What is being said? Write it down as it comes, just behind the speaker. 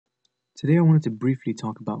Today I wanted to briefly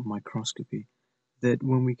talk about microscopy, that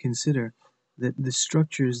when we consider that the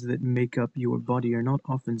structures that make up your body are not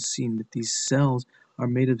often seen, that these cells are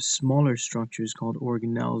made of smaller structures called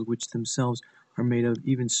organelles, which themselves are made of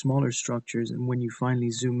even smaller structures, and when you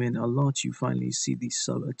finally zoom in a lot, you finally see the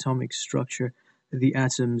subatomic structure, the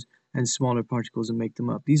atoms, and smaller particles that make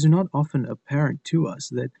them up. These are not often apparent to us,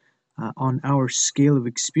 that on our scale of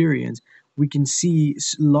experience, we can see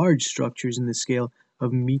large structures in the scale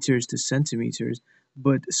of meters to centimeters,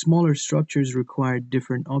 but smaller structures require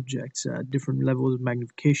different objects, different levels of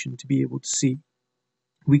magnification to be able to see.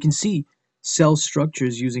 We can see cell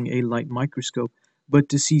structures using a light microscope, but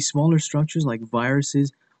to see smaller structures like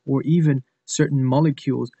viruses or even certain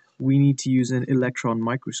molecules, we need to use an electron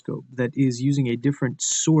microscope that is using a different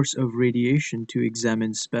source of radiation to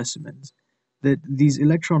examine specimens. That these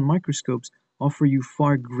electron microscopes offer you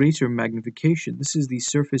far greater magnification. This is the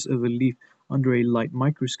surface of a leaf under a light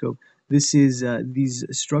microscope. This is these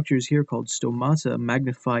structures here called stomata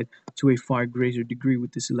magnified to a far greater degree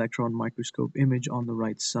with this electron microscope image on the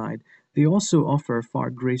right side. They also offer a far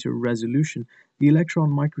greater resolution. The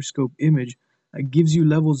electron microscope image gives you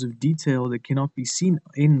levels of detail that cannot be seen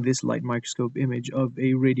in this light microscope image of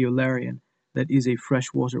a radiolarian, that is a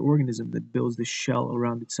freshwater organism that builds the shell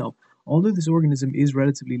around itself. Although this organism is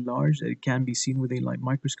relatively large, that it can be seen with a light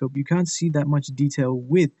microscope, you can't see that much detail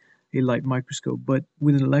with a light microscope, but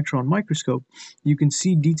with an electron microscope, you can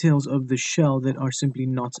see details of the shell that are simply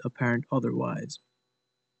not apparent otherwise.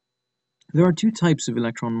 There are two types of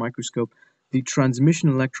electron microscope. The transmission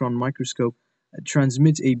electron microscope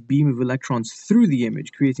transmits a beam of electrons through the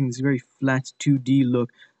image, creating this very flat 2D look.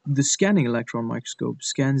 The scanning electron microscope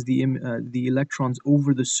scans the electrons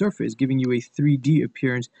over the surface, giving you a 3D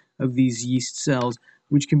appearance of these yeast cells,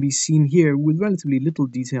 which can be seen here with relatively little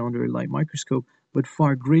detail under a light microscope, but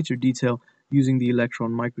far greater detail using the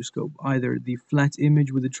electron microscope, either the flat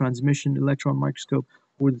image with the transmission electron microscope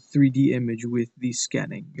or the 3D image with the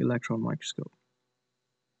scanning electron microscope.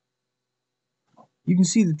 You can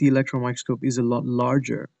see that the electron microscope is a lot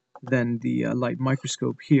larger than the light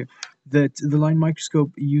microscope here, that the light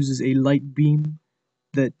microscope uses a light beam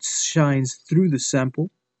that shines through the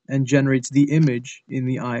sample and generates the image in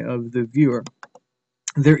the eye of the viewer.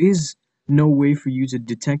 There is no way for you to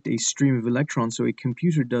detect a stream of electrons, so a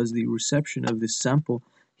computer does the reception of this sample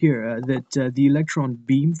here, the electron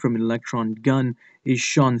beam from an electron gun is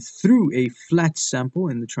shone through a flat sample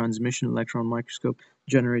in the transmission electron microscope,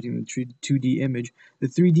 generating the 2D image. The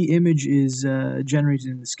 3D image is generated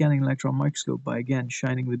in the scanning electron microscope by, again,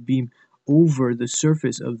 shining the beam over the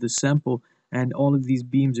surface of the sample, and all of these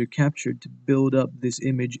beams are captured to build up this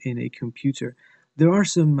image in a computer. There are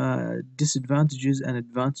some disadvantages and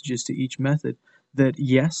advantages to each method. That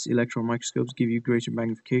yes, electron microscopes give you greater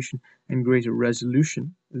magnification and greater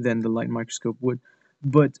resolution than the light microscope would,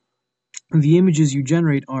 but the images you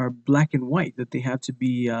generate are black and white, that they have to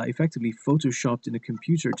be effectively photoshopped in a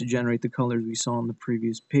computer to generate the colors we saw on the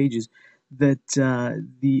previous pages, that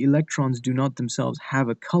the electrons do not themselves have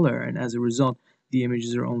a color, and as a result, the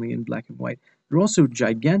images are only in black and white. They're also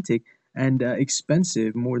gigantic and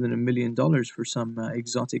expensive, more than $1 million for some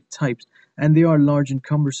exotic types, and they are large and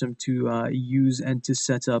cumbersome to use and to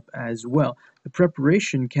set up as well. The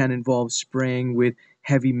preparation can involve spraying with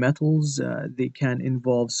heavy metals, they can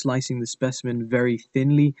involve slicing the specimen very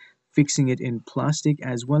thinly, fixing it in plastic,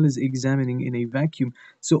 as well as examining in a vacuum,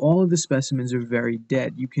 so all of the specimens are very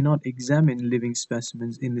dead. You cannot examine living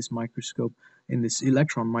specimens in this microscope, in this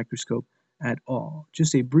electron microscope, at all.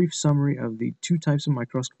 Just a brief summary of the two types of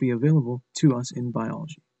microscopy available to us in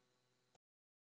biology.